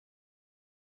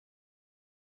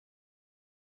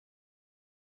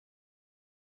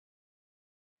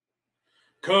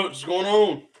Coach, what's going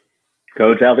on?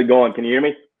 Coach, how's it going? Can you hear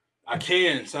me? I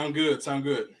can. Sound good. Sound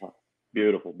good.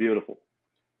 Beautiful, beautiful.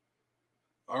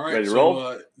 All right. Ready to So,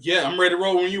 roll? yeah, I'm ready to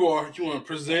roll when you are. If you want to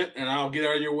present, and I'll get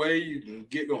out of your way. You can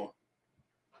get going.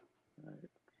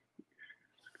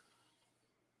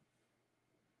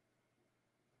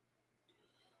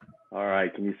 All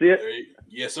right. Can you see it?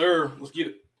 Yes, sir. Let's get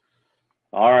it.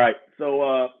 All right.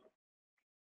 So,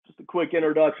 just a quick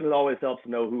introduction. It always helps to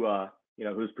know who,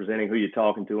 who's presenting, who you're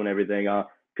talking to, and everything.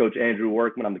 Coach Andrew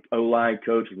Workman. I'm the O-line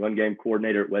coach and run game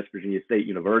coordinator at West Virginia State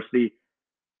University.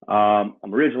 I'm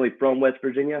originally from West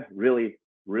Virginia, really,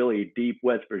 really deep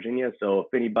West Virginia. So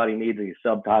if anybody needs any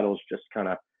subtitles, just kind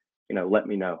of, let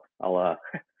me know. I'll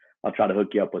try to hook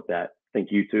you up with that. I think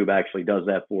YouTube actually does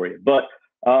that for you. But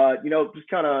just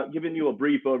kind of giving you a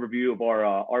brief overview of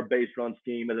our base run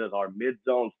scheme. It is our mid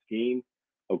zone scheme,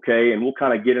 okay, and we'll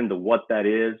kind of get into what that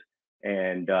is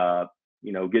and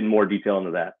getting more detail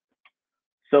into that.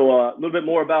 So a little bit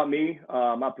more about me,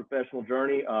 my professional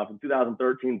journey from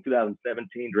 2013 to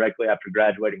 2017, directly after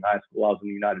graduating high school. I was in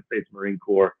the United States Marine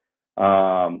Corps.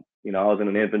 I was in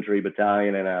an infantry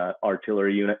battalion and an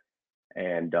artillery unit,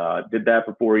 and did that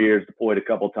for 4 years, deployed a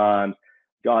couple times,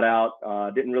 got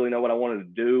out, didn't really know what I wanted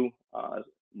to do.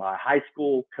 My high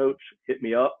school coach hit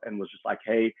me up and was just like,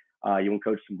 hey, you want to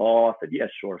coach some ball? I said, yes,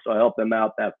 sure. So I helped them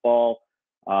out that fall.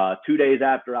 2 days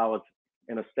after I was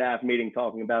in a staff meeting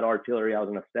talking about artillery, I was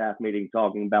in a staff meeting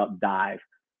talking about dive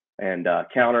and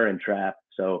counter and trap.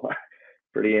 So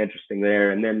pretty interesting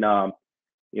there. And then, I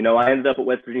ended up at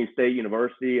West Virginia State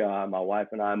University. My wife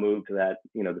and I moved to that,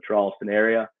 the Charleston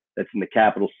area. That's in the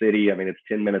capital city. I mean, it's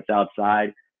 10 minutes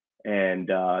outside. And,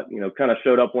 kind of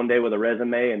showed up one day with a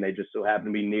resume, and they just so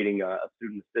happened to be needing a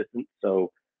student assistant.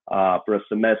 So for a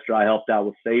semester, I helped out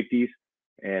with safeties.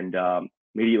 And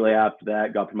immediately after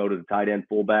that, got promoted to tight end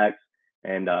fullbacks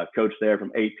and coached there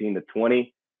from 18 to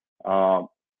 20.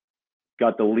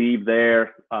 Got to leave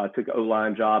there, took an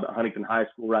O-line job at Huntington High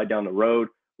School right down the road,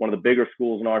 one of the bigger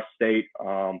schools in our state.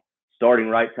 Starting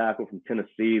right tackle from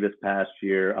Tennessee this past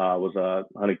year was a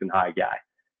Huntington High guy.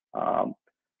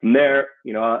 From there,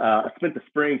 I spent the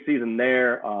spring season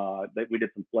there. We did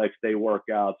some flex day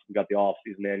workouts. We got the off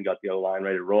season in, got the O-line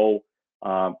ready to roll.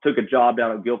 Took a job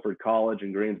down at Guilford College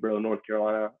in Greensboro, North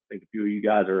Carolina. I think a few of you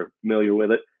guys are familiar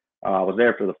with it. I was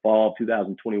there for the fall of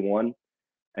 2021,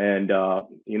 and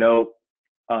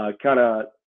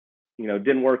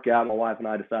didn't work out. My wife and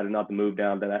I decided not to move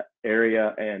down to that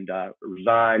area and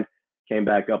resigned. Came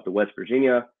back up to West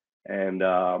Virginia, and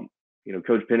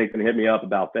Coach Pennington hit me up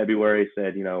about February.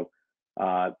 Said, you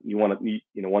want to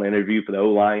interview for the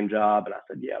O-line job, and I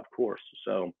said, yeah, of course.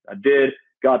 So I did.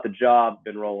 Got the job.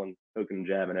 Been rolling, hooking and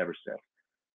jabbing ever since.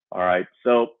 All right.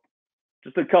 So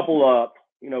just a couple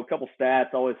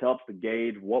stats always helps to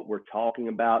gauge what we're talking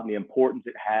about and the importance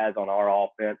it has on our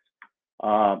offense.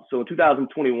 So in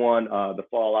 2021, the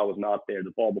fall I was not there.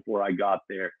 The fall before I got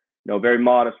there, very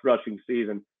modest rushing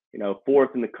season.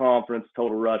 Fourth in the conference,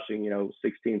 total rushing.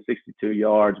 1662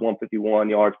 yards, 151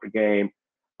 yards per game,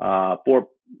 4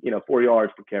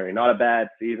 yards per carry. Not a bad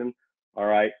season. All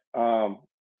right.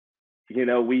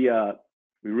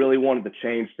 We really wanted to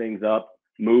change things up,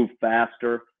 move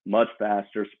faster, much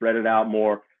faster, spread it out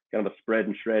more, kind of a spread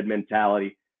and shred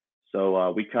mentality.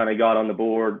 So we kind of got on the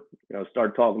board,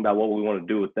 started talking about what we want to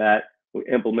do with that. We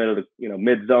implemented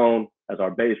mid zone as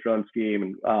our base run scheme,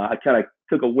 and I kind of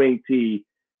took a wing T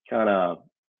kind of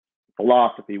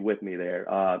philosophy with me there.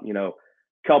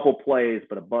 Couple plays,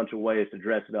 but a bunch of ways to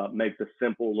dress it up, make the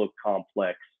simple look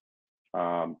complex.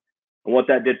 And what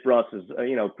that did for us is,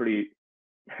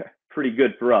 pretty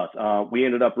good for us. We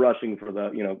ended up rushing for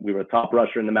we were a top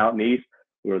rusher in the Mountain East.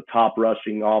 We were a top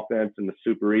rushing offense in the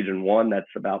Super Region 1. That's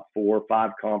about 4 or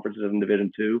 5 conferences in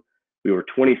Division 2. We were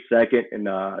 22nd in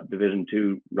Division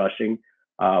 2 rushing.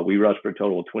 We rushed for a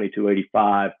total of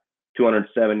 2285,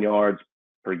 207 yards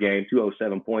per game,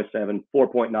 207.7,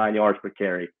 4.9 yards per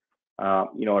carry.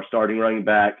 Our starting running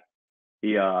back,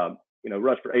 he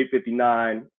rushed for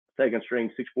 859, second string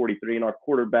 643, and our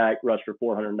quarterback rushed for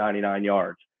 499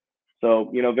 yards.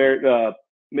 So, very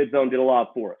mid-zone did a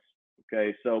lot for us.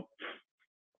 Okay, so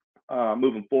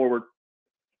moving forward,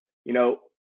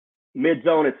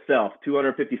 mid-zone itself,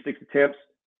 256 attempts,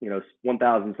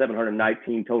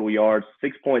 1,719 total yards,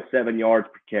 6.7 yards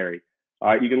per carry. All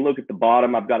right, you can look at the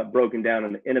bottom. I've got it broken down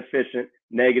into inefficient,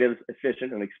 negatives,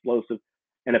 efficient, and explosive.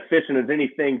 And efficient is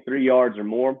anything 3 yards or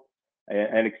more,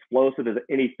 and explosive is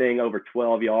anything over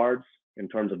 12 yards in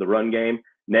terms of the run game.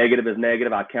 Negative is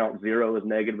negative. I count 0 as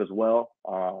negative as well.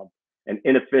 And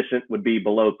inefficient would be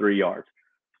below 3 yards.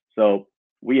 So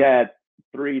we had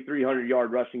 3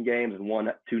 300-yard rushing games and 1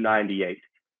 298.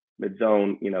 Mid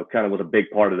zone, kind of was a big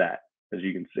part of that, as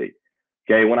you can see.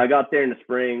 Okay, when I got there in the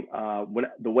spring,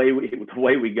 the way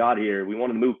we got here, we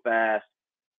wanted to move fast.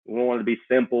 We wanted to be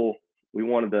simple. We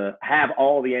wanted to have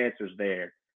all the answers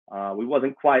there. We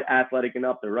wasn't quite athletic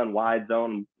enough to run wide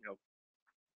zone,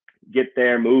 get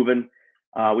there moving.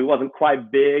 We wasn't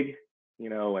quite big,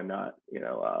 and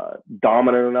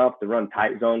dominant enough to run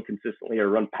tight zone consistently or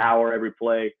run power every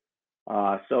play.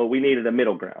 So we needed a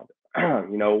middle ground.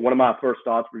 One of my first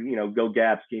thoughts were, go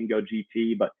gap scheme, go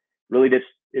GT, but really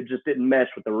it just didn't mesh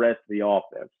with the rest of the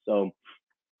offense. So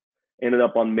ended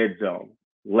up on mid zone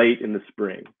late in the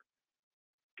spring.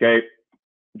 Okay,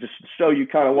 just to show you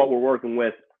kind of what we're working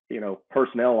with,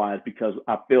 personnel wise, because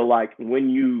I feel like when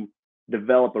you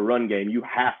develop a run game, you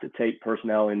have to take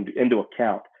personnel into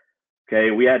account.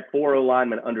 Okay, we had 4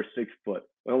 linemen under 6 foot.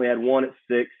 We only had one at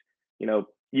 6.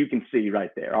 You can see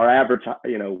right there. Our average,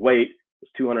 weight was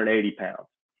 280 pounds.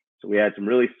 So we had some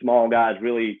really small guys,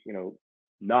 really,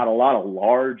 not a lot of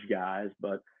large guys,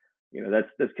 but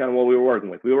that's kind of what we were working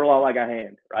with. We were a lot like a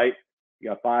hand, right? You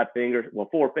got 4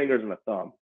 fingers and a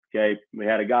thumb. Okay, we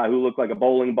had a guy who looked like a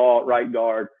bowling ball at right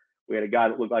guard. We had a guy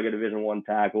that looked like a Division I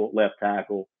tackle, left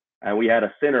tackle, and we had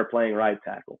a center playing right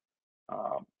tackle.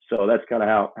 So that's kind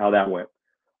of how that went.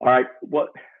 All right, what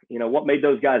made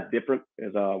those guys different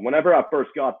is whenever I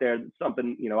first got there,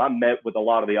 something, I met with a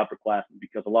lot of the upperclassmen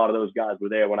because a lot of those guys were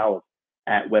there when I was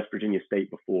at West Virginia State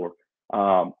before.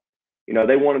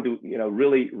 They wanted to,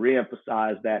 really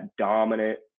reemphasize that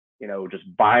dominant, just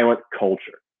violent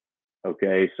culture.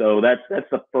 Okay, so that's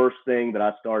the first thing that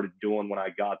I started doing when I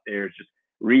got there, is just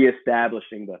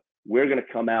reestablishing we're going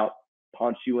to come out,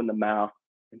 punch you in the mouth,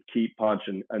 and keep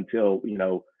punching until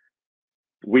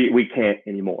we can't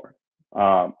anymore.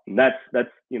 That's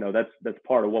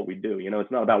part of what we do.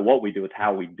 It's not about what we do, it's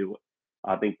how we do it.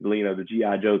 I think the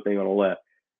G.I. Joe thing on the left,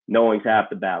 knowing's half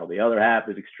the battle. The other half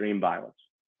is extreme violence.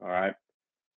 All right.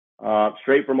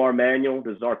 Straight from our manual,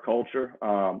 this is our culture.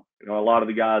 A lot of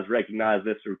the guys recognize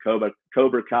this through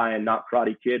Cobra Kai and Not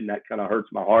Karate Kid, and that kind of hurts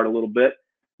my heart a little bit,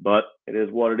 but it is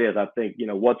what it is. I think,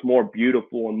 what's more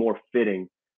beautiful and more fitting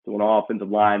to an offensive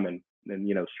lineman than,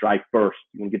 strike first.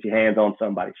 You want to get your hands on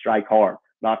somebody, strike hard,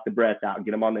 knock the breath out,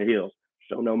 get them on their heels,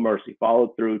 show no mercy,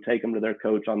 follow through, take them to their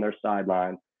coach on their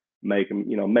sideline, make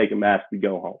them ask to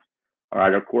go home. All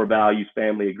right, our core values: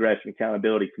 family, aggression,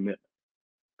 accountability, commitment.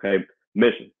 Okay,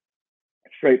 mission.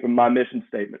 Straight from my mission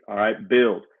statement. All right,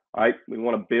 build. All right, we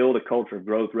want to build a culture of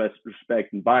growth,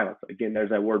 respect, and violence. Again, there's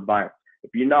that word violence.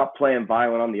 If you're not playing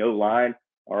violent on the O-line,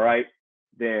 all right,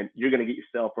 then you're going to get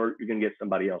yourself hurt. You're going to get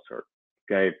somebody else hurt.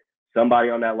 Okay, somebody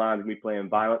on that line is going to be playing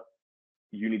violent.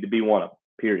 You need to be one of them,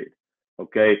 period.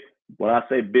 Okay, when I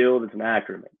say build, it's an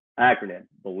acronym.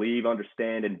 Believe,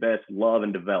 understand, invest, love,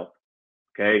 and develop.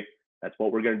 Okay, that's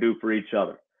what we're going to do for each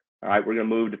other. All right, we're going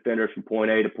to move defenders from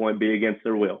point A to point B against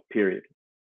their will, period.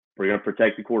 We're going to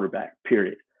protect the quarterback,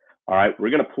 period. All right, we're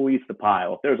going to police the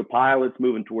pile. If there's a pile, it's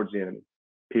moving towards the enemy,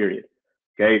 period.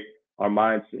 Okay, our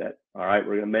mindset. All right,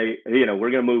 we're going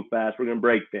to move fast. We're going to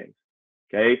break things.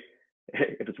 Okay,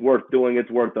 if it's worth doing,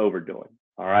 it's worth overdoing.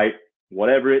 All right,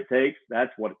 whatever it takes,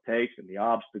 that's what it takes, and the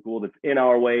obstacle that's in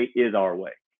our way is our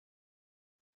way.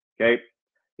 Okay,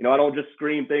 I don't just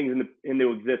scream things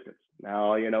into existence.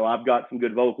 Now, I've got some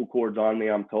good vocal cords on me,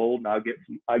 I'm told, and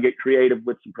I get creative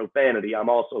with some profanity, I'm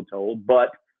also told, but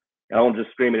I don't just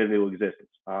scream it into existence.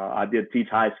 I did teach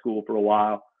high school for a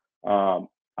while.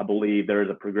 I believe there is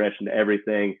a progression to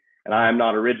everything, and I am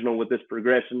not original with this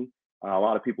progression. A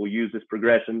lot of people use this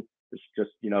progression. It's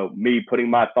just, me putting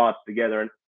my thoughts together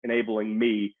and enabling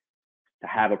me to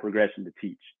have a progression to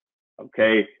teach.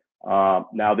 Okay.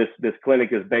 Now this clinic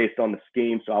is based on the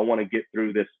scheme, so I want to get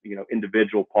through this,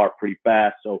 individual part pretty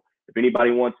fast. So if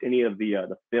anybody wants any of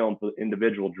the film for the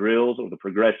individual drills or the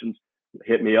progressions,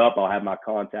 hit me up. I'll have my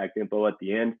contact info at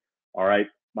the end. All right.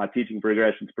 My teaching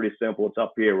progression is pretty simple. It's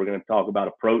up here. We're going to talk about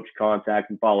approach, contact,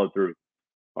 and follow through.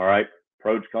 All right.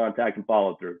 Approach, contact, and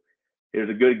follow through. Here's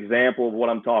a good example of what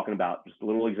I'm talking about. Just a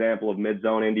little example of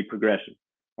mid-zone indie progression.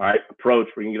 All right. Approach,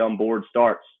 we're going to get on board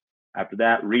starts. After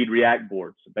that, read, react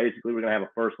boards. So basically, we're going to have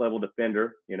a first level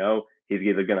defender. He's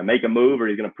either going to make a move or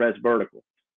he's going to press vertical.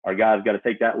 Our guys got to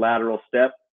take that lateral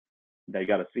step. They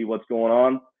got to see what's going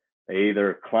on. They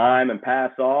either climb and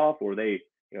pass off, or they,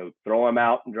 throw them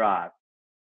out and drive.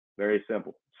 Very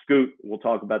simple. Scoot, we'll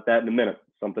talk about that in a minute.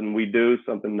 Something we do,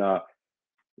 something, a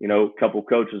couple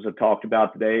coaches have talked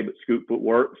about today, but scoot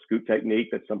footwork, scoot technique,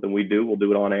 that's something we do. We'll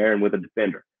do it on air and with a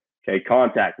defender. Okay,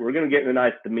 contact. We're going to get in a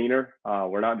nice demeanor.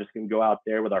 We're not just going to go out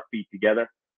there with our feet together.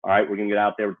 All right, we're going to get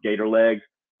out there with gator legs.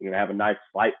 We're going to have a nice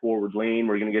slight forward lean.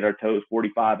 We're going to get our toes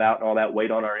 45 out and all that weight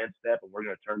on our instep, and we're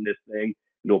going to turn this thing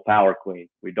into a power clean.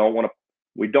 We don't want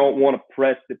to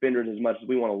press defenders as much as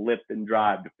we want to lift and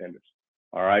drive defenders.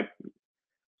 All right.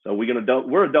 So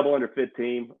we're a double underfit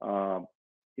team.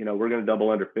 We're going to double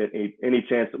underfit any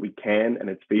chance that we can, and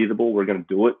it's feasible. We're going to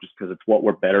do it just because it's what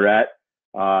we're better at.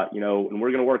 And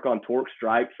we're going to work on torque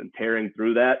strikes and tearing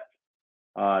through that.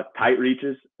 Tight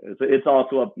reaches. It's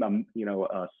also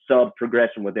a sub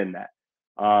progression within that.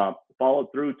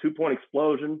 Followed through 2-point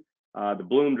explosion. The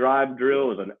Bloom drive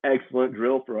drill is an excellent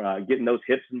drill for getting those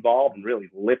hips involved and really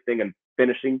lifting and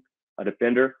finishing a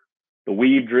defender. The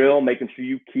weave drill, making sure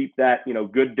you keep that,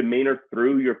 good demeanor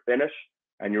through your finish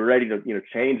and you're ready to,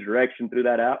 change direction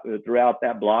throughout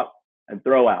that block and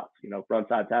throw outs,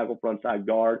 frontside tackle, frontside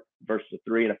guard versus a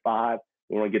 3 and a 5.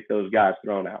 We want to get those guys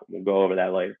thrown out. We'll go over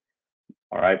that later.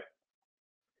 All right.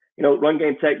 Run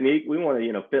game technique, we want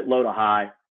to, fit low to high.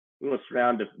 We want to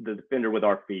surround the defender with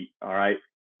our feet. All right.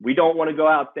 We don't want to go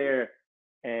out there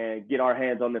and get our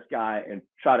hands on this guy and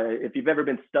try to, if you've ever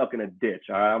been stuck in a ditch,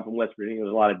 all right, I'm from West Virginia,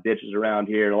 there's a lot of ditches around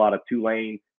here, a lot of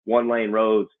 2-lane, 1-lane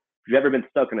roads. If you've ever been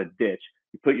stuck in a ditch,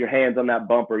 you put your hands on that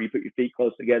bumper, you put your feet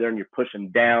close together and you're pushing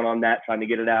down on that, trying to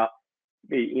get it out.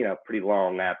 It'd be, pretty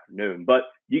long afternoon. But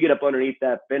you get up underneath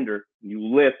that fender, you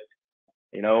lift,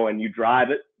 and you drive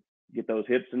it, get those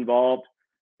hips involved,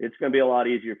 it's going to be a lot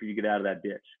easier for you to get out of that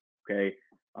ditch, okay?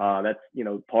 That's,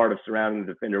 part of surrounding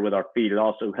the defender with our feet. It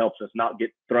also helps us not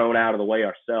get thrown out of the way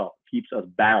ourselves, keeps us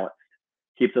balanced,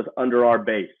 keeps us under our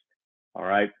base. All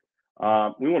right.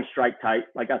 We want to strike tight.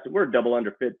 Like I said, we're a double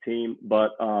underfit team,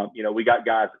 but, we got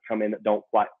guys that come in that don't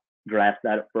quite grasp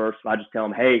that at first. So I just tell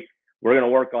them, hey, we're going to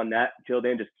work on that. Until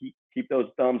then, just keep those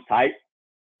thumbs tight,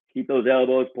 keep those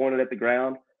elbows pointed at the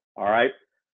ground. All right.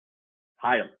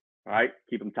 Hide them. All right.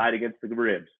 Keep them tight against the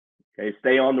ribs. Okay,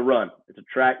 stay on the run. It's a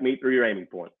track meet through your aiming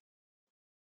point.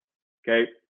 Okay.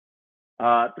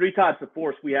 3 types of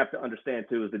force we have to understand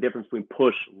too is the difference between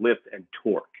push, lift, and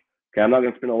torque. Okay, I'm not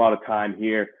going to spend a lot of time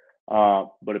here,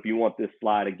 but if you want this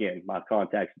slide again, my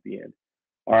contact's at the end.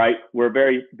 All right, we're a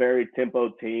very, very tempo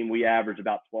team. We average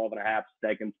about 12.5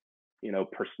 seconds,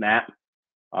 per snap.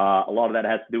 A lot of that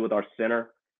has to do with our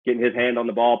center, getting his hand on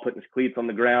the ball, putting his cleats on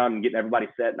the ground, and getting everybody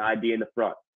set and ID in the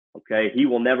front. Okay, he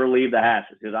will never leave the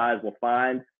hashes. His eyes will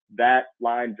find that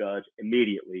line judge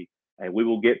immediately, and we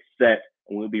will get set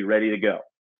and we'll be ready to go.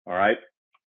 All right.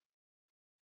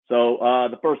 So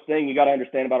the first thing you got to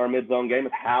understand about our mid-zone game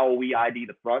is how we ID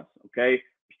the fronts. Okay,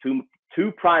 there's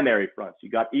two primary fronts. You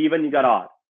got even, you got odd.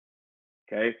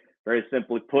 Okay, very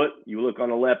simply put, you look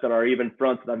on the left at our even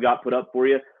fronts that I've got put up for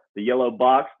you. The yellow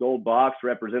box, gold box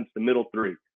represents the middle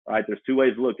 3. All right, there's 2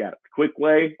 ways to look at it. The quick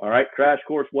way, all right, crash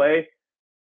course way.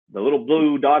 The little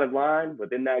blue dotted line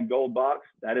within that gold box,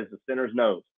 that is the center's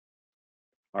nose.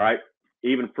 All right.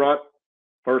 Even front,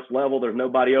 first level, there's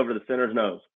nobody over the center's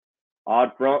nose.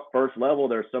 Odd front, first level,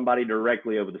 there's somebody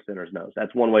directly over the center's nose.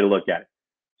 That's one way to look at it.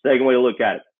 Second way to look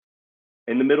at it.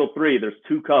 In the middle 3, there's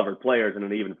 2 covered players in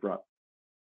an even front.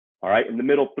 All right. In the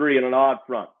middle 3 in an odd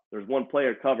front, there's 1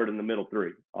 player covered in the middle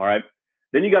 3. All right.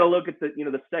 Then you got to look at the,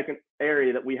 the second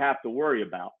area that we have to worry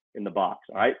about in the box.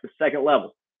 All right. The second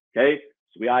level. Okay.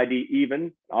 So we ID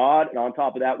even, odd, and on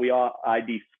top of that, we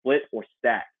ID split or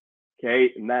stack. Okay,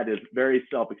 and that is very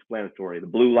self-explanatory. The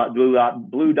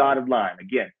blue dotted line.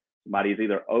 Again, somebody is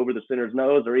either over the center's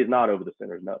nose or he's not over the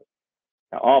center's nose.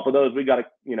 Now, off of those, we got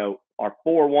to, our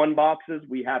 4-1 boxes,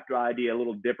 we have to ID a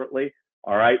little differently.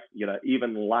 All right,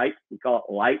 even light, we call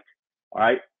it light. All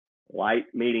right, light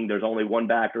meaning there's only 1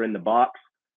 backer in the box.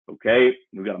 Okay,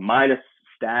 we've got a minus,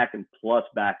 stack, and plus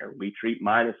backer. We treat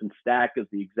minus and stack as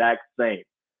the exact same.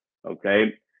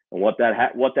 Okay, and what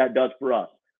that does for us,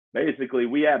 basically,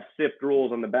 we have SIFT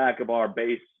rules on the back of our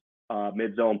base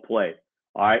mid-zone play.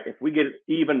 All right, if we get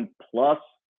even plus,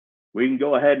 we can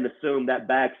go ahead and assume that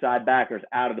backside backer is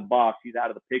out of the box. He's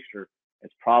out of the picture.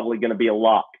 It's probably going to be a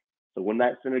lock. So when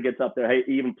that center gets up there, hey,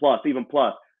 even plus,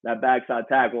 that backside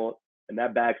tackle and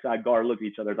that backside guard look at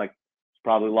each other. It's like, it's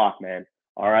probably locked, man.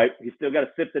 All right, he's still got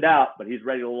to sift it out, but he's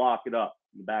ready to lock it up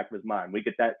in the back of his mind. We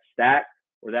get that stack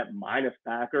or that minus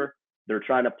backer. They're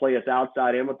trying to play us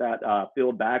outside in with that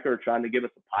field backer, trying to give us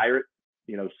a pirate,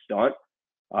 stunt.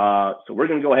 So we're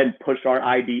going to go ahead and push our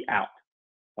ID out.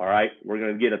 All right, we're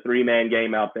going to get a 3-man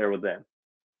game out there with them.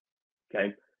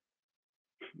 Okay.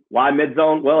 Why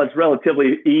mid-zone? Well, it's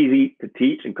relatively easy to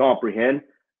teach and comprehend.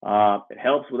 It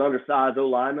helps with undersized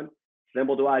O-linemen.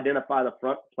 Simple to identify the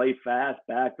front, play fast,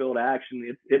 backfield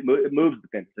action. It moves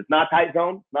defenders. It's not tight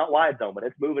zone, it's not wide zone, but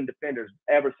it's moving defenders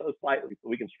ever so slightly so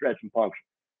we can stretch and function.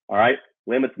 All right,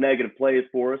 limits negative plays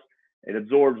for us. It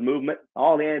absorbs movement.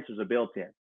 All the answers are built in.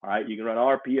 All right, you can run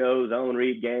RPO, zone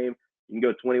read game. You can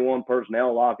go 21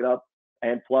 personnel, lock it up,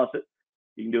 and plus it.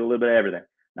 You can do a little bit of everything.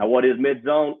 Now, what is mid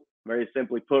zone? Very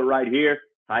simply put, right here,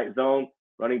 tight zone,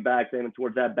 running backs aiming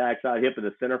towards that backside hip of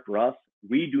the center. For us,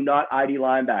 we do not ID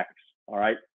linebackers. All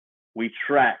right, we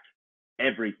track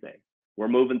everything. We're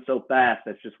moving so fast.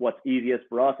 That's just what's easiest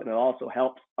for us, and it also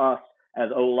helps us as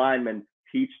O linemen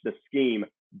teach the scheme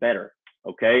better.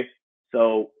 Okay,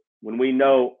 so when we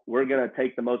know we're going to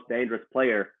take the most dangerous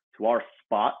player to our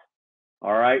spot,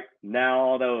 all right, now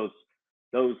all those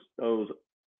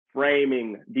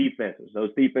framing defenses,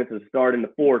 those defenses start in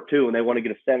the 4-2 and they want to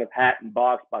get a seventh hat and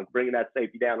box by bringing that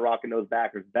safety down, rocking those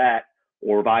backers back,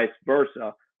 or vice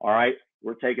versa. All right,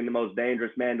 we're taking the most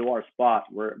dangerous man to our spot.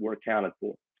 We're accounted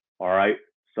for. All right,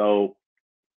 so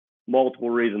multiple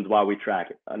reasons why we track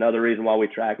it. Another reason why we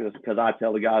track it is because I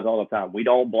tell the guys all the time, we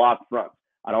don't block fronts.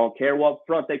 I don't care what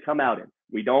front they come out in.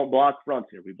 We don't block fronts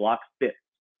here. We block fits.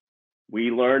 We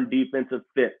learn defensive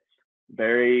fits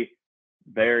very,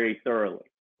 very thoroughly.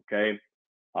 Okay.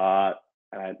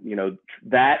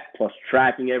 That plus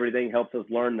tracking everything helps us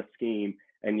learn the scheme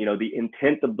and, the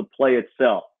intent of the play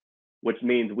itself, which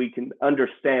means we can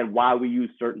understand why we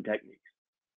use certain techniques.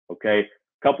 Okay.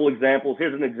 Couple examples.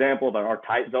 Here's an example of our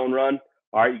tight zone run.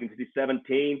 All right. You can see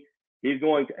 17. He's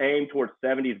going to aim towards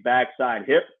 70's backside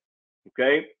hip.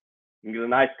 Okay. You can get a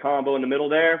nice combo in the middle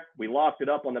there. We locked it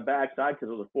up on the backside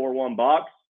because it was a 4-1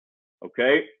 box.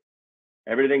 Okay.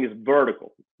 Everything is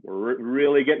vertical. We're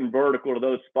really getting vertical to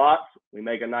those spots. We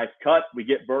make a nice cut. We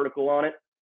get vertical on it.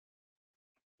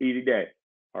 Easy day.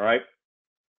 All right.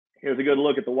 Here's a good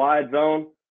look at the wide zone.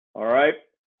 All right.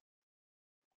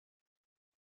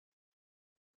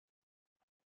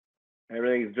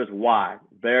 Everything is just wide.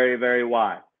 Very, very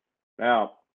wide.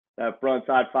 Now, that front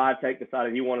side 5 tech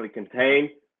decided he wanted to contain.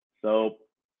 So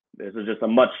this is just a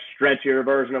much stretchier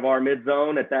version of our mid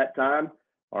zone at that time.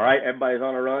 All right, everybody's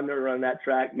on a run. They're running that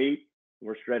track meet.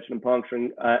 We're stretching and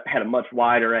puncturing at a much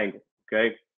wider angle,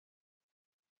 okay?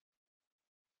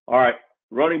 All right,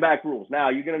 running back rules. Now,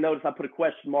 you're going to notice I put a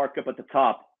question mark up at the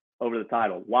top over the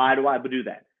title. Why do I do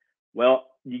that? Well,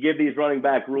 you give these running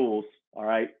back rules, all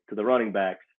right, to the running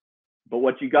backs. But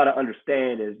what you got to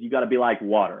understand is you got to be like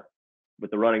water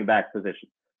with the running back position.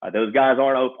 Those guys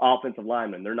aren't offensive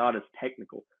linemen. They're not as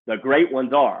technical. The great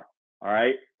ones are, all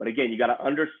right? But again, you got to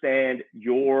understand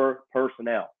your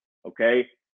personnel, okay?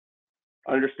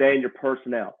 Understand your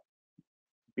personnel.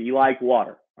 Be like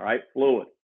water, all right? Fluid.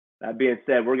 That being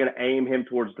said, we're going to aim him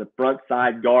towards the front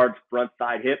side guards, front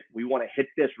side hip. We want to hit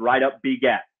this right up B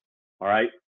gap, all right?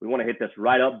 We want to hit this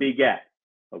right up B gap,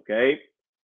 okay?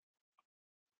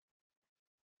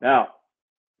 Now,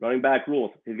 running back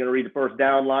rules. He's going to read the first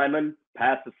down lineman,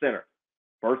 pass the center.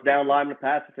 First down lineman,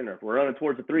 pass the center. If we're running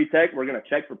towards the 3 tech, we're going to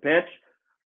check for pinch,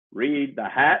 read the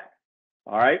hat,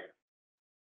 all right?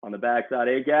 On the backside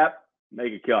A gap,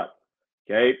 make a cut,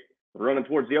 okay? If we're running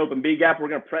towards the open B gap, we're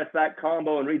going to press that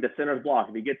combo and read the center's block.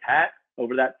 If he gets hat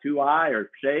over that 2-eye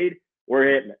or shade,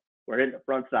 we're hitting it. We're hitting the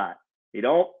front side. If you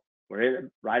don't, we're hitting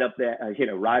it right up there,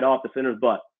 right off the center's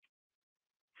butt.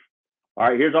 All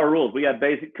right, here's our rules. We got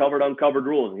basic covered, uncovered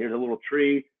rules. And here's a little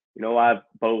tree. I've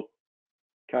both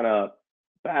kind of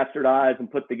bastardized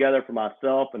and put together for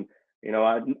myself. And,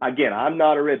 I'm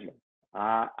not original.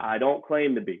 I don't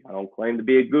claim to be. I don't claim to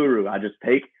be a guru. I just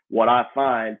take what I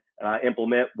find and I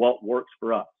implement what works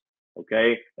for us.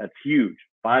 Okay, that's huge.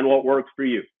 Find what works for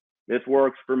you. This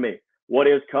works for me. What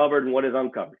is covered and what is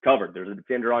uncovered? Covered, there's a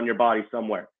defender on your body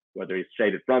somewhere, whether he's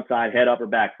shaded front side, head up, or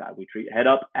back side. We treat head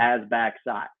up as back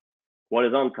side. What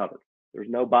is uncovered? There's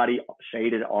nobody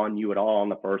shaded on you at all on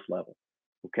the first level.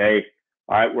 Okay.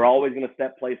 All right. We're always going to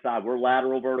step play side. We're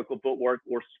lateral, vertical footwork,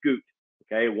 or scoot.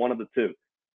 Okay. One of the two.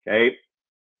 Okay.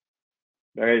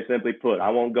 Very simply put. I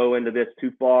won't go into this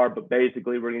too far, but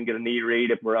basically we're going to get a knee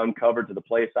read if we're uncovered to the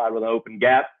play side with an open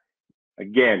gap.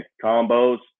 Again,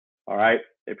 combos. All right.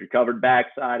 If you're covered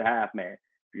backside, half man.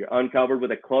 If you're uncovered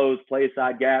with a closed play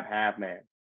side gap, half man.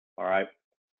 All right.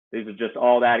 These are just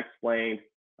all that explained.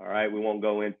 All right, we won't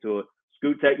go into it.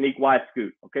 Scoot technique, why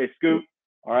scoot? Okay, scoot.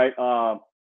 All right,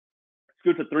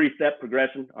 scoot's a 3-step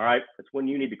progression. All right, it's when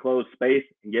you need to close space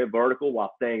and get vertical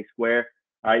while staying square.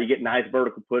 All right, you get nice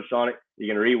vertical push on it. You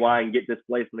can rewind and get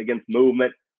displacement against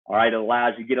movement. All right, it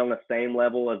allows you to get on the same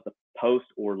level as the post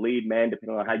or lead man,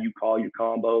 depending on how you call your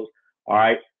combos. All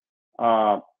right,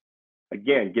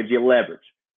 again, gives you leverage.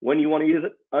 When you want to use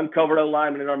it, uncovered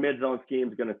O-lineman in our mid-zone scheme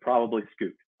is going to probably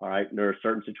scoot. All right, and there are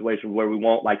certain situations where we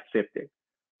won't, like sifting,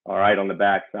 all right, on the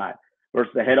backside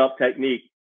versus the head up technique,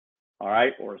 all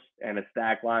right, and a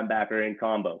stack linebacker in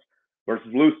combos. versus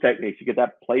loose techniques. You get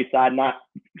that play side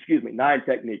nine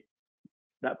technique,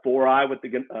 that 4-eye with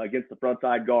against the front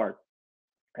side guard.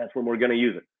 That's when we're going to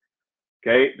use it.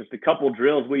 Okay, just a couple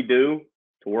drills we do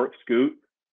to work scoot.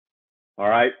 All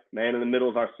right, man in the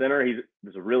middle is our center.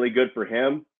 This is really good for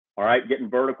him. All right, getting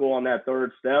vertical on that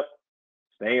third step,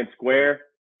 staying square,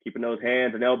 keeping those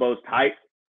hands and elbows tight.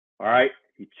 All right,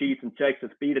 he cheats and checks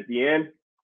his feet at the end.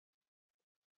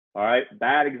 All right,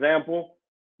 bad example.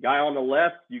 Guy on the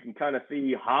left, you can kind of see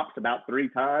he hops about 3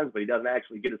 times, but he doesn't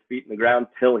actually get his feet in the ground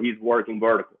till he's working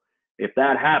vertical. If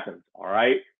that happens, all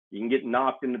right, you can get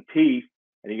knocked in the teeth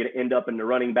and you're going to end up in the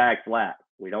running back's lap.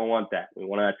 We don't want that. We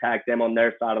want to attack them on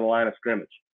their side of the line of scrimmage.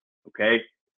 Okay?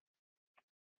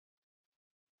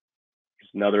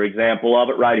 Just another example of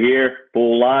it right here.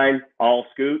 Full line, all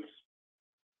scoots.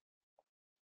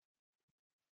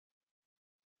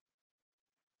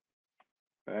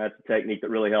 That's a technique that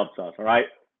really helps us, all right?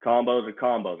 Combos are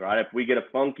combos, all right? If we get a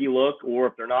funky look or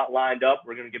if they're not lined up,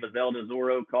 we're going to give a Zelda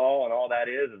Zorro call, and all that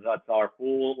is that's our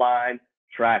full line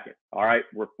track it, all right?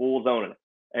 We're full zoning it,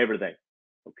 everything,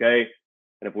 okay?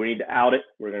 And if we need to out it,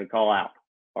 we're going to call out,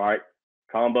 all right?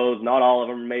 Combos, not all of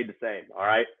them are made the same, all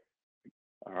right?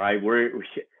 All right,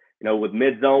 with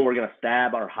mid zone, we're going to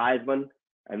stab our Heisman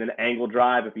and then angle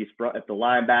drive if the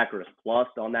linebacker is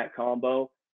flussed on that combo.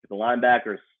 If the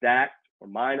linebacker is stacked or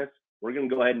minus, we're going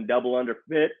to go ahead and double under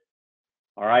fit,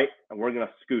 all right? And we're going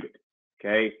to scoot it,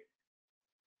 okay?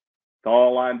 It's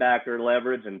all linebacker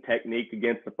leverage and technique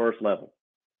against the first level.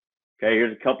 Okay,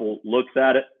 here's a couple looks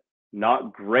at it.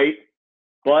 Not great,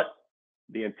 but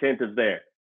the intent is there.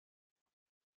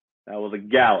 That was a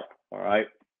gallop, all right?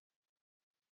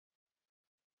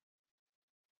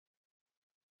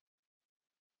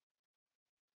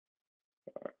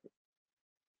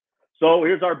 So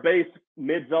here's our base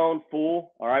mid-zone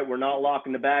full, all right? We're not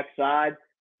locking the backside,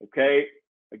 okay?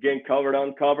 Again, covered,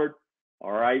 uncovered,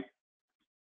 all right?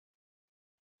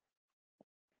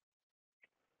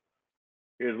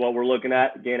 Here's what we're looking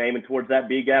at. Again, aiming towards that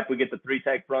B gap. We get the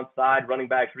 3-tech front side. Running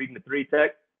backs reading the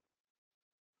 3-tech.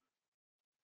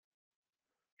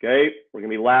 Okay, we're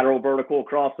going to be lateral, vertical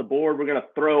across the board. We're going to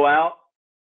throw out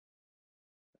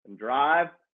and drive.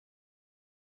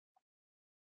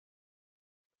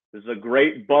 This is a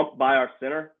great bump by our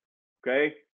center,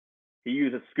 okay? He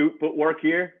uses scoot footwork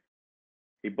here.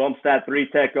 He bumps that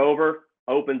 3-tech over,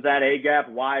 opens that A gap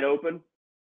wide open,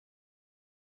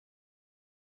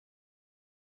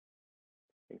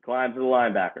 and climbs to the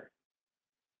linebacker.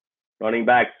 Running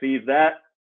back sees that.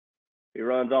 He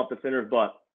runs off the center's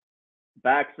butt.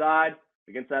 Backside,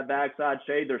 against that backside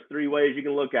shade, there's 3 ways you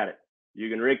can look at it. You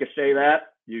can ricochet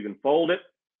that, you can fold it,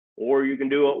 or you can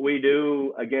do what we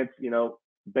do against,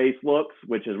 base looks,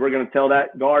 which is we're going to tell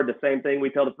that guard the same thing we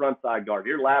tell the front side guard.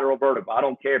 You're lateral vertical. I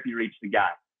don't care if you reach the guy.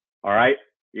 All right?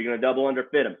 You're going to double under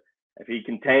fit him. If he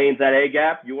contains that A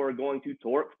gap, you are going to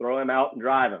torque, throw him out, and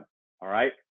drive him. All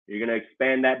right? You're going to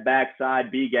expand that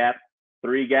backside B gap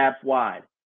 3 gaps wide.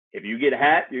 If you get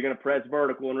hat, you're going to press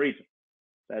vertical and reach him.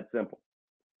 That's simple.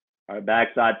 All right,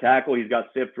 backside tackle, he's got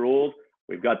sift rules.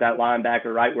 We've got that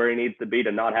linebacker right where he needs to be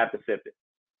to not have to sift it.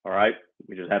 All right?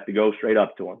 We just have to go straight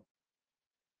up to him.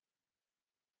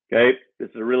 Okay, this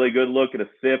is a really good look at a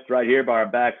sift right here by our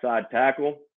backside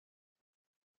tackle.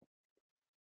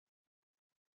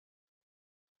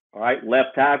 All right,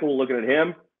 left tackle, looking at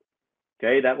him.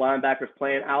 Okay, that linebacker's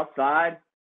playing outside.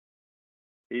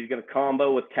 He's going to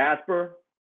combo with Casper.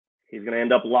 He's going to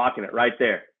end up locking it right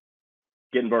there,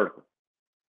 getting vertical.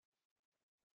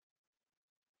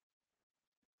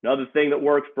 Another thing that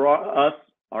works for us,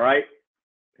 all right,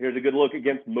 here's a good look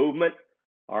against movement.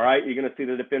 All right, you're going to see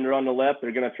the defender on the left.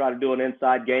 They're going to try to do an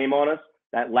inside game on us.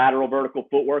 That lateral vertical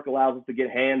footwork allows us to get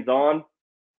hands on.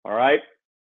 All right,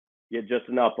 get just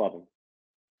enough of them.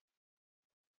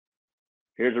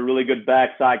 Here's a really good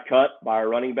backside cut by our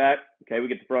running back. Okay, we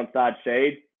get the front side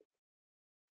shade.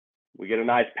 We get a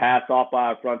nice pass off by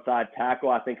our front side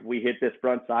tackle. I think if we hit this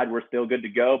front side, we're still good to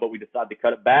go, but we decide to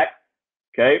cut it back.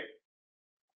 Okay.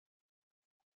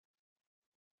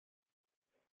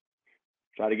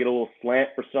 Try to get a little slant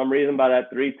for some reason by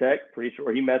that 3-tech. Pretty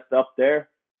sure he messed up there.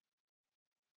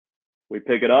 We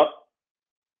pick it up.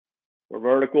 We're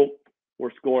vertical.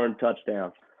 We're scoring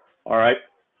touchdowns. All right.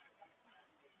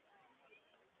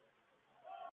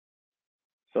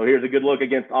 So here's a good look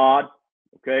against odd.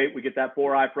 Okay, we get that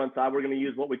 4-eye front side. We're going to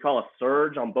use what we call a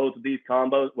surge on both of these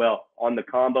combos. Well, on the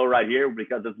combo right here,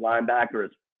 because this linebacker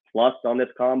is plus on this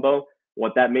combo.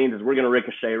 What that means is we're going to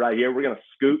ricochet right here. We're going to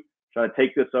scoot, try to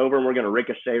take this over, and we're going to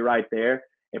ricochet right there.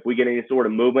 If we get any sort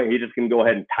of movement, he's just going to go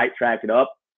ahead and tight track it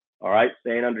up. All right,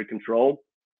 staying under control.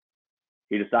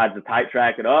 He decides to tight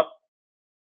track it up.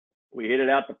 We hit it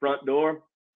out the front door.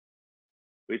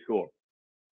 We score.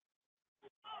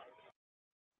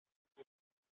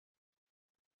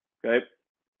 Okay.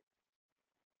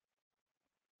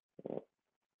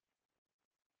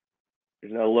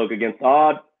 There's no look against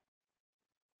odd.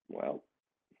 Well,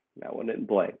 that one didn't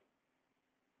play.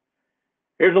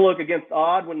 Here's a look against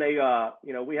odd when they,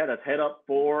 we had a head up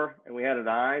 4 and we had a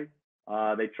 9.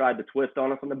 They tried to twist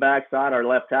on us on the backside. Our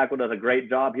left tackle does a great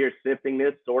job here sifting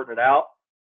this, sorting it out,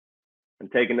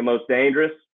 and taking the most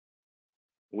dangerous.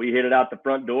 We hit it out the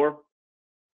front door.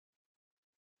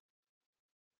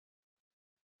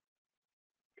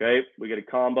 Okay, we get a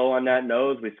combo on that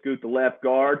nose. We scoot the left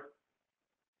guard.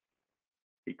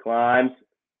 He climbs.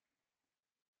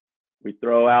 We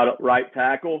throw out a right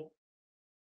tackle.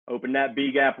 Open that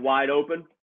B gap wide open.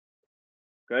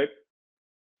 Okay.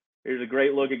 Here's a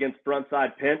great look against front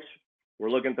side pinch.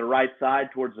 We're looking at the right side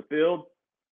towards the field.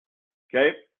 Okay.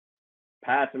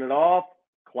 Passing it off,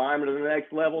 climbing to the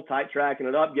next level, tight tracking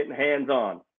it up, getting hands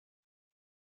on.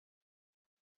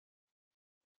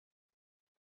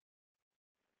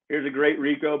 Here's a great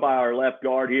Rico by our left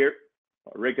guard here.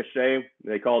 Ricochet,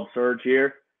 they called surge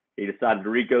here. He decided to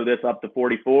Rico this up to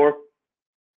 44.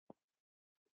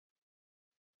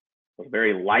 A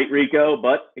very light Rico,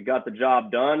 but it got the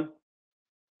job done.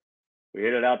 We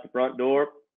hit it out the front door.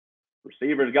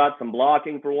 Receivers got some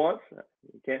blocking for once.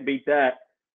 You can't beat that.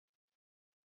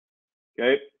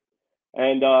 Okay.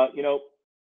 And,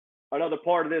 another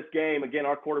part of this game, again,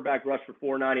 our quarterback rushed for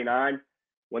 499.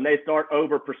 When they start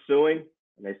over pursuing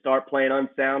and they start playing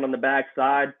unsound on the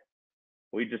backside,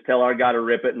 we just tell our guy to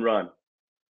rip it and run.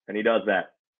 And he does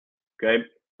that. Okay.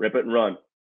 Rip it and run.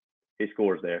 He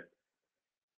scores there.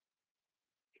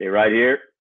 Okay, right here.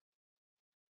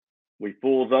 We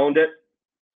full zoned it.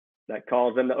 That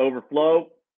calls him to overflow.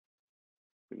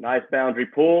 Nice boundary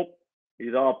pull.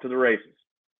 He's off to the races.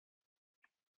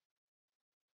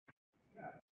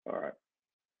 All right.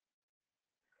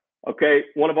 Okay,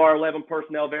 one of our 11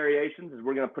 personnel variations is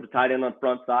we're going to put a tight end on the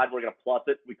front side. We're going to plus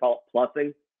it. We call it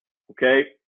plussing. Okay.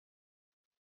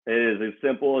 It is as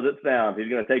simple as it sounds. He's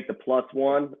going to take the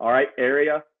 +1, all right,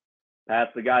 area, pass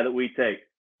the guy that we take.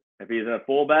 If he's in a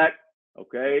fullback,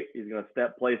 okay, he's going to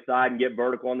step play side and get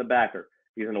vertical on the backer.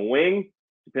 If he's in a wing,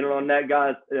 depending on that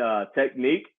guy's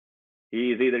technique,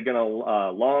 he's either going to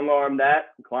long arm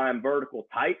that, climb vertical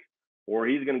tight, or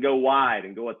he's going to go wide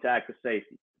and go attack the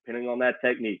safety, depending on that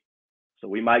technique. So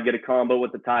we might get a combo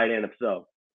with the tight end if so.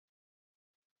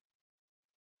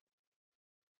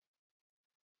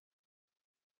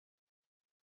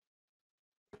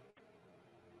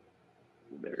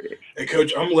 Variation. Hey,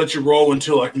 Coach, I'm going to let you roll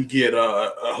until I can get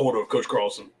a hold of Coach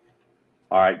Carlson.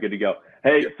 All right, good to go.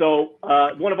 Hey, so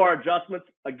one of our adjustments,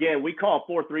 again, we call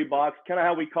 4-3 box, kind of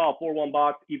how we call 4-1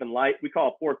 box even light. We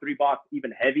call 4-3 box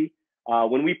even heavy.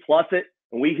 When we plus it,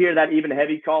 when we hear that even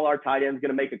heavy call, our tight end is going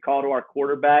to make a call to our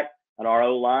quarterback and our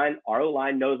O-line. Our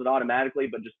O-line knows it automatically,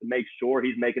 but just to make sure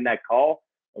he's making that call,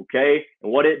 okay?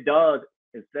 And what it does,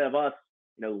 instead of us,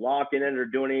 locking in or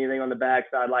doing anything on the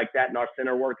backside like that and our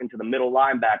center working to the middle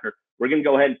linebacker, we're going to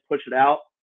go ahead and push it out,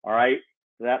 all right,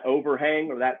 to that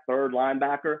overhang or that third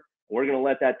linebacker. We're going to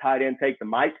let that tight end take the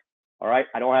mic, all right?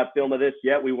 I don't have film of this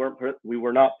yet. We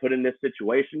were not put in this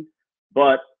situation,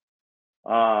 but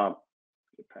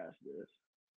get past this.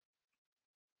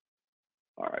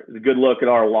 All right, it's a good look at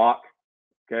our lock,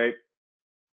 okay?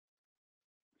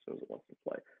 So it wants to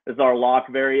play. This is our lock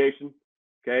variation.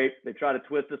 Okay, they try to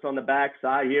twist us on the back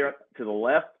side here to the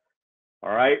left.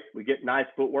 All right, we get nice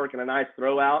footwork and a nice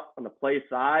throw out on the play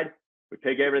side. We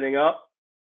pick everything up.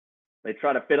 They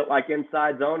try to fit it like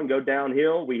inside zone and go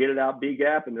downhill. We hit it out B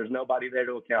gap, and there's nobody there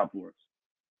to account for us.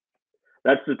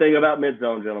 That's the thing about mid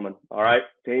zone, gentlemen. All right,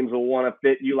 teams will want to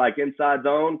fit you like inside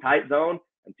zone, tight zone,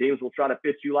 and teams will try to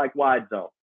fit you like wide zone.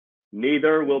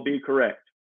 Neither will be correct.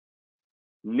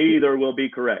 Neither will be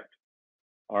correct.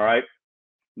 All right,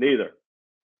 neither.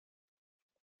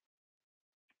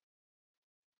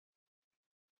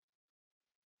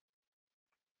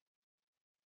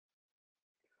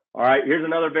 All right, here's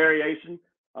another variation.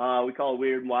 We call it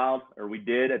weird and wild, or we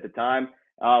did at the time.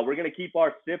 We're going to keep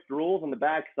our SIFT rules on the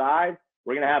back side.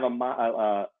 We're going to have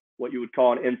a what you would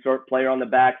call an insert player on the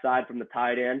back side from the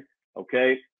tight end,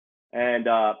 okay? And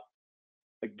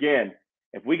again,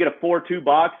 if we get a 4-2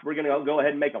 box, we're going to go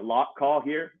ahead and make a lock call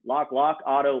here. Lock,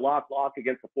 auto, lock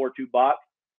against the 4-2 box,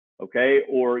 okay?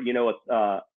 Or,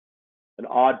 an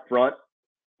odd front.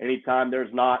 Anytime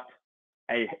there's not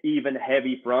a even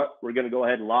heavy front, we're going to go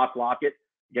ahead and lock it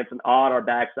against an odd or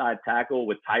backside tackle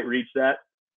with tight reach set.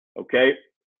 Okay,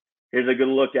 here's a good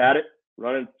look at it.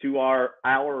 Running to our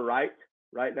right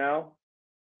now.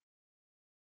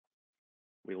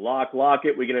 We lock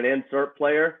it. We get an insert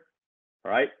player.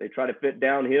 All right. They try to fit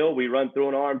downhill. We run through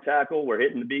an arm tackle. We're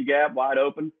hitting the B gap wide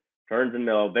open. Turns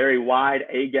into a very wide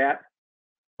A gap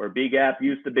where B gap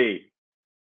used to be.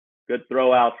 Good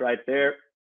throw outs right there.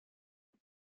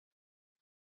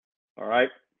 All right.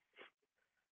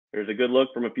 Here's a good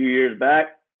look from a few years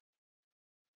back.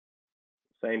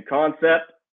 Same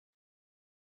concept.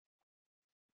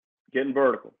 Getting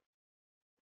vertical.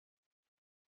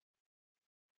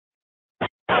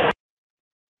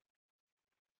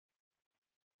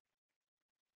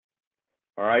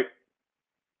 All right.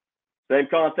 Same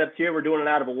concept here. We're doing it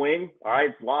out of a wing. All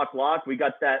right. It's lock. We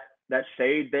got that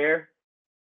shade there.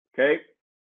 Okay.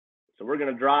 So we're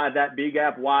going to drive that B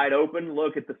gap wide open.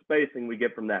 Look at the spacing we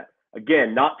get from that.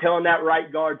 Again, not telling that right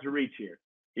guard to reach here.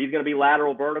 He's going to be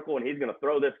lateral vertical, and he's going to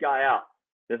throw this guy out.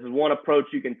 This is one approach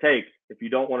you can take if you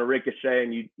don't want to ricochet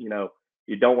and you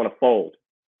don't want to fold.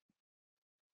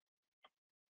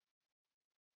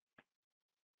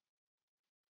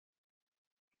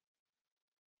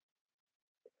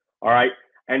 All right.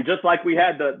 And just like we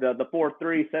had the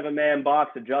 4-3 7-man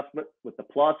box adjustment with the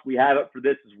plus, we have it for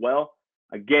this as well.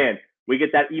 Again, we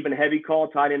get that even heavy call.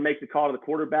 Tight end makes the call to the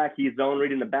quarterback. He's zone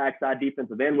reading the backside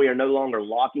defensive end. We are no longer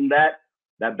locking that.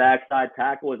 That backside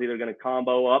tackle is either going to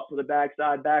combo up to the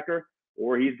backside backer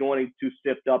or he's going to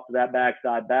shift up to that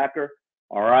backside backer.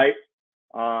 All right.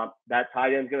 That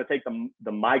tight end is going to take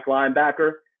the Mike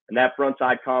linebacker, and that front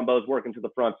side combo is working to the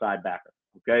front side backer.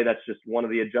 Okay. That's just one of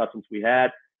the adjustments we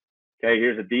had. Okay.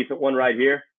 Here's a decent one right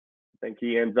here. I think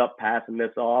he ends up passing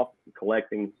this off and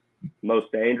collecting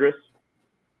most dangerous.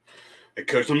 Hey,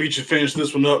 Coach, let me get you finish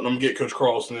this one up, and I'm going to get Coach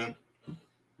Carlson in.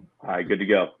 All right, good to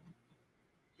go.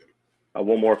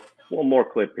 One more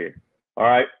clip here. All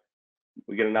right,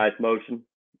 we get a nice motion.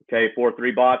 Okay,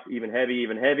 4-3 box, even heavy.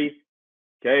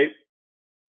 Okay,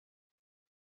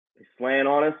 they slant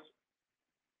on us.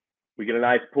 We get a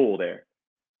nice pull there.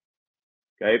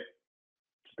 Okay,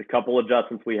 just a couple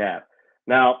adjustments we have.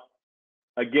 Now,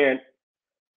 again,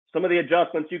 some of the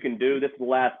adjustments you can do. This is the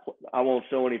last. I won't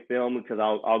show any film because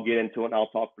I'll get into it and I'll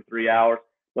talk for 3 hours.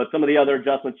 But some of the other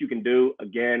adjustments you can do,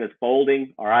 again, is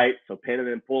folding. All right, so pinning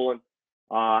and pulling.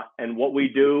 And what we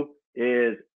do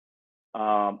is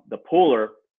the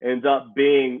puller ends up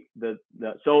being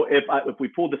so if we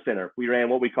pulled the center, if we ran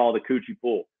what we call the coochie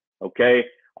pull, okay,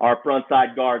 our front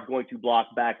side guard is going to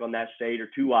block back on that shade or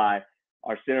 2-eye.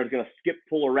 Our center is going to skip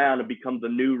pull around and become the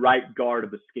new right guard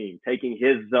of the scheme, taking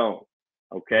his zone.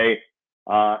 Okay.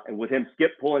 And with him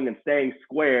skip pulling and staying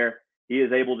square, he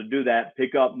is able to do that,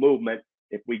 pick up movement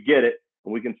if we get it,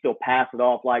 and we can still pass it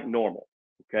off like normal.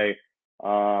 Okay.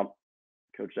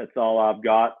 Coach, that's all I've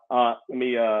got. Let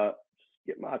me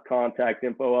get my contact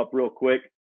info up real quick.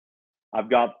 I've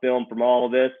got film from all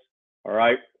of this. All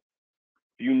right.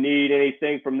 If you need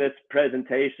anything from this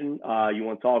presentation, you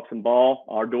want to talk some ball,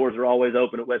 our doors are always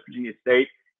open at West Virginia State.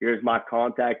 Here's my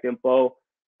contact info.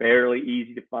 Fairly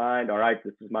easy to find. All right,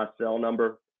 this is my cell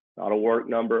number, not a work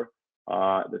number.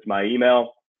 That's my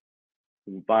email.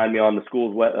 You can find me on the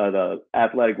school's the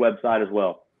athletic website as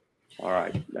well. All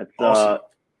right, that's awesome.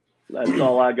 That's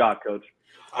all I got, Coach.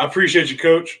 I appreciate you,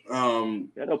 Coach.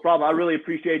 Yeah, no problem. I really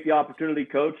appreciate the opportunity,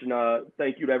 Coach, and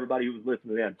thank you to everybody who was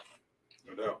listening in.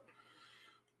 No doubt.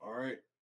 All right.